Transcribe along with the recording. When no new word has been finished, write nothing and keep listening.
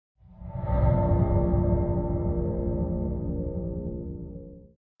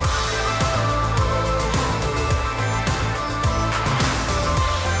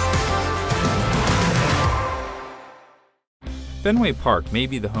Fenway Park may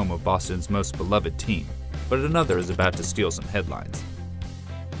be the home of Boston's most beloved team, but another is about to steal some headlines.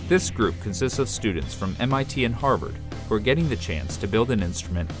 This group consists of students from MIT and Harvard who are getting the chance to build an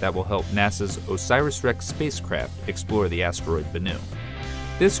instrument that will help NASA's OSIRIS-REx spacecraft explore the asteroid Bennu.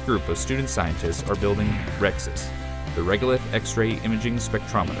 This group of student scientists are building REXIS, the Regolith X-ray Imaging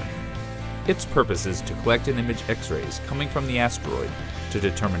Spectrometer. Its purpose is to collect and image X-rays coming from the asteroid to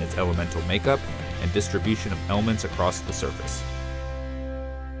determine its elemental makeup and distribution of elements across the surface.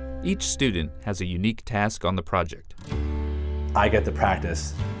 Each student has a unique task on the project. I get to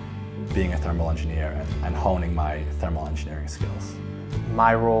practice being a thermal engineer and honing my thermal engineering skills.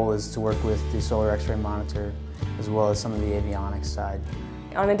 My role is to work with the solar X-ray monitor as well as some of the avionics side.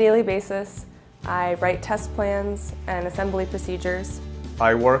 On a daily basis, I write test plans and assembly procedures.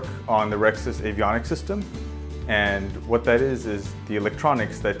 I work on the REXIS avionics system, and what that is the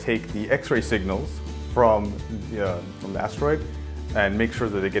electronics that take the X-ray signals from the asteroid and make sure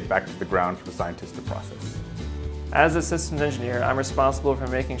that they get back to the ground for the scientists to process. As a systems engineer, I'm responsible for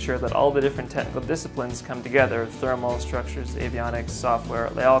making sure that all the different technical disciplines come together. Thermal, structures, avionics, software,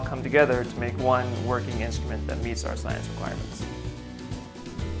 they all come together to make one working instrument that meets our science requirements.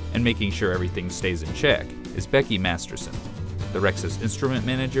 And making sure everything stays in check is Becky Masterson, the REXIS instrument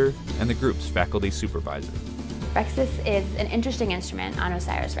manager and the group's faculty supervisor. REXIS is an interesting instrument on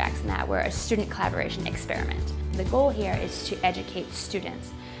OSIRIS-REx in that we're a student collaboration experiment. The goal here is to educate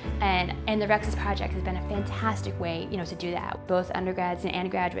students, and the REXIS project has been a fantastic way, to do that. Both undergrads and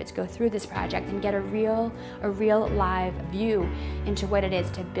undergraduates go through this project and get a real live view into what it is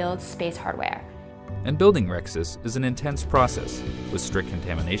to build space hardware. And building REXIS is an intense process with strict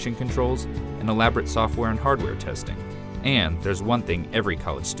contamination controls and elaborate software and hardware testing. And there's one thing every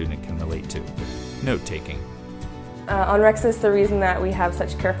college student can relate to: note-taking. On REXIS, the reason that we have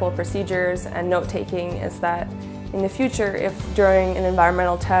such careful procedures and note-taking is that in the future, if during an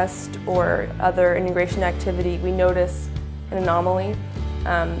environmental test or other integration activity we notice an anomaly,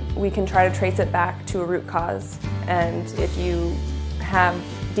 we can try to trace it back to a root cause. And if you have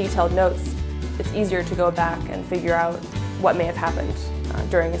detailed notes, it's easier to go back and figure out what may have happened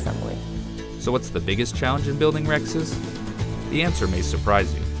during assembly. So what's the biggest challenge in building REXIS? The answer may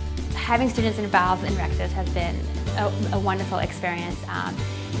surprise you. Having students involved in REXIS has been a wonderful experience.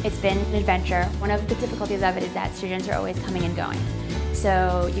 It's been an adventure. One of the difficulties of it is that students are always coming and going.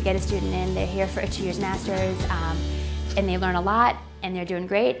 So you get a student in, they're here for a 2 years master's, and they learn a lot, and they're doing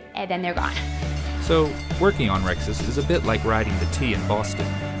great, and then they're gone. So working on REXIS is a bit like riding the T in Boston.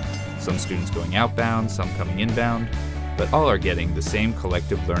 Some students going outbound, some coming inbound, but all are getting the same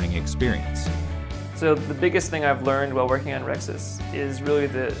collective learning experience. So the biggest thing I've learned while working on REXIS is really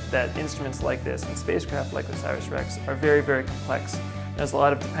that instruments like this and spacecraft like OSIRIS-REx are very, very complex. There's a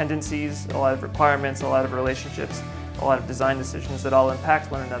lot of dependencies, a lot of requirements, a lot of relationships, a lot of design decisions that all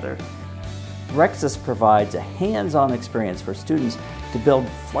impact one another. REXIS provides a hands-on experience for students to build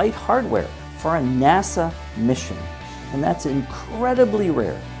flight hardware for a NASA mission. And that's incredibly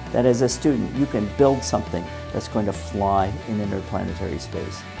rare, that as a student you can build something that's going to fly in interplanetary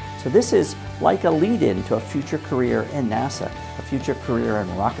space. So this is like a lead-in to a future career in NASA, a future career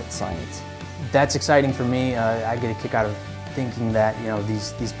in rocket science. That's exciting for me. I get a kick out of thinking that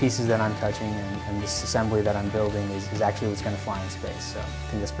these pieces that I'm touching and this assembly that I'm building is actually what's going to fly in space. So I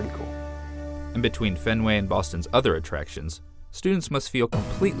think that's pretty cool. And between Fenway and Boston's other attractions, students must feel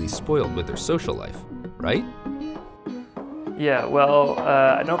completely spoiled with their social life, right? Yeah, well,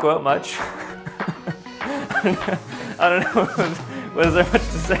 I don't go out much. I don't know. What is there much to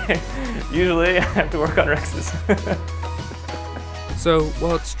say? Usually I have to work on REXIS. So,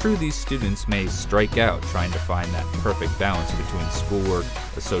 while it's true these students may strike out trying to find that perfect balance between schoolwork,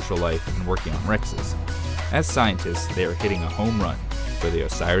 a social life, and working on REXIS, as scientists they are hitting a home run for the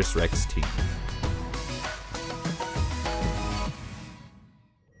OSIRIS-REx team.